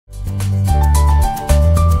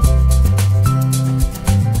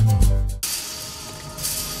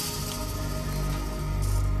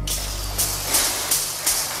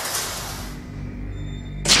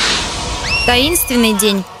Таинственный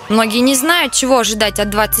день. Многие не знают, чего ожидать от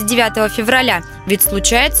 29 февраля, ведь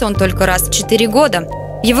случается он только раз в 4 года.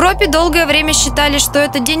 В Европе долгое время считали, что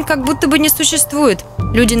этот день как будто бы не существует.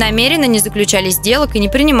 Люди намеренно не заключали сделок и не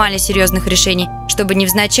принимали серьезных решений, чтобы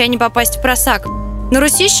невзначай не попасть в просак. На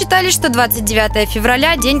Руси считали, что 29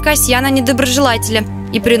 февраля – день Касьяна-недоброжелателя,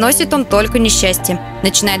 и приносит он только несчастье.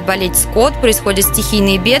 Начинает болеть скот, происходят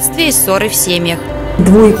стихийные бедствия и ссоры в семьях.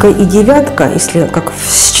 Двойка и девятка, если как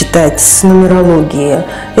считать с нумерологии,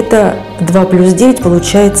 это 2 плюс 9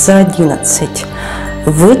 получается 11.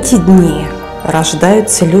 В эти дни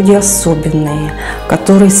рождаются люди особенные,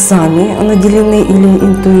 которые сами наделены или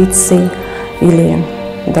интуицией, или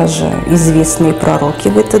даже известные пророки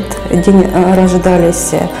в этот день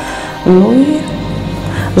рождались. Ну и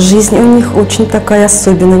жизнь у них очень такая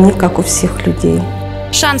особенная, не как у всех людей.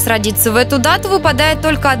 Шанс родиться в эту дату выпадает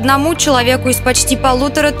только одному человеку из почти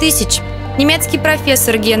 1500. Немецкий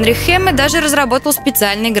профессор Генрих Хемме даже разработал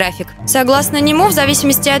специальный график. Согласно нему, в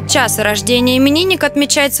зависимости от часа рождения именинник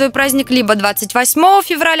отмечает свой праздник либо 28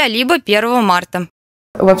 февраля, либо 1 марта.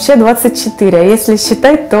 Вообще 24, а если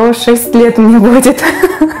считать, то 6 лет мне будет.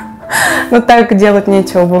 Но так делать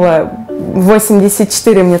нечего было.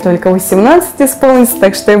 84 мне только 18 исполнится,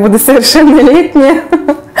 так что я буду совершеннолетняя.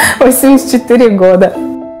 84 года.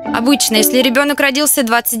 Обычно, если ребенок родился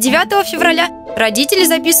 29 февраля, родители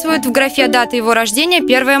записывают в графе даты его рождения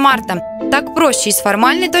 1 марта. Так проще и с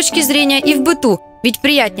формальной точки зрения, и в быту, ведь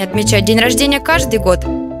приятнее отмечать день рождения каждый год.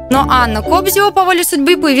 Но Анна Кобзева по воле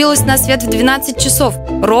судьбы появилась на свет в 12 часов,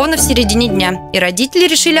 ровно в середине дня, и родители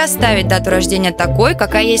решили оставить дату рождения такой,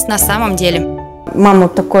 какая есть на самом деле. Мама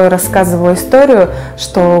такую рассказывала историю,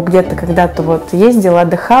 что где-то когда-то вот ездила,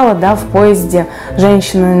 отдыхала, да, в поезде,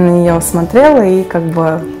 женщина на нее смотрела и как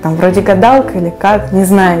бы там вроде гадалка или как, не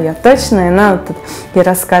знаю я точно, и она вот ей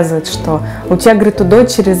рассказывает, что у тебя, говорит, у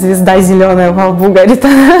дочери звезда зеленая во лбу, говорит,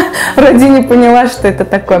 она вроде не поняла, что это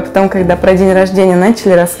такое. Потом, когда про день рождения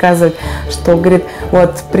начали рассказывать, что, говорит,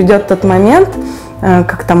 вот придет тот момент,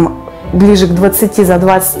 как там ближе к 20, за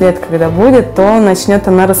 20 лет, когда будет, то начнет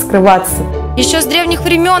она раскрываться. Еще с древних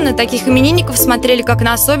времен на таких именинников смотрели как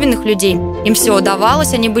на особенных людей. Им все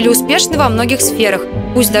удавалось, они были успешны во многих сферах,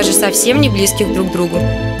 пусть даже совсем не близких друг к другу.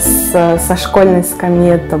 Со школьной скамьи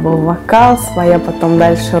это был вокал, своя потом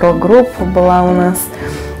дальше рок-группа была у нас.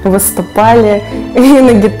 Выступали, и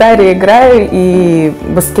на гитаре играю, и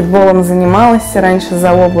баскетболом занималась, раньше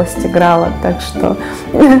за область играла, так что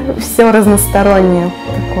все разностороннее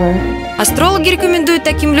такое. Астрологи рекомендуют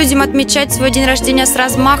таким людям отмечать свой день рождения с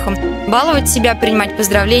размахом, баловать себя, принимать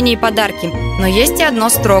поздравления и подарки. Но есть и одно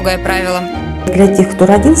строгое правило. Для тех, кто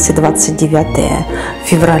родился 29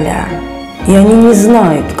 февраля, и они не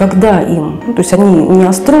знают, когда им, то есть они не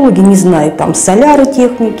астрологи, не знают там соляры,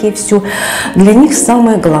 техники и все. Для них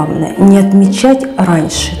самое главное – не отмечать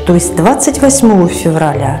раньше, то есть 28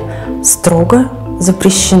 февраля строго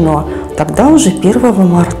запрещено, тогда уже 1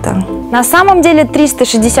 марта. На самом деле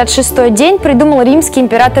 366-й день придумал римский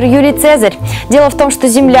император Юлий Цезарь. Дело в том, что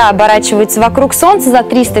Земля оборачивается вокруг Солнца за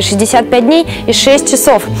 365 дней и 6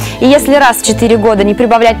 часов. И если раз в 4 года не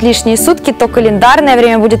прибавлять лишние сутки, то календарное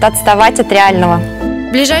время будет отставать от реального.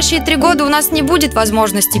 В ближайшие 3 года у нас не будет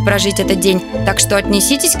возможности прожить этот день, так что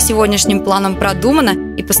отнеситесь к сегодняшним планам продуманно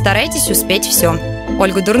и постарайтесь успеть все.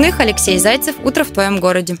 Ольга Дурных, Алексей Зайцев. Утро в твоем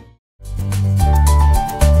городе.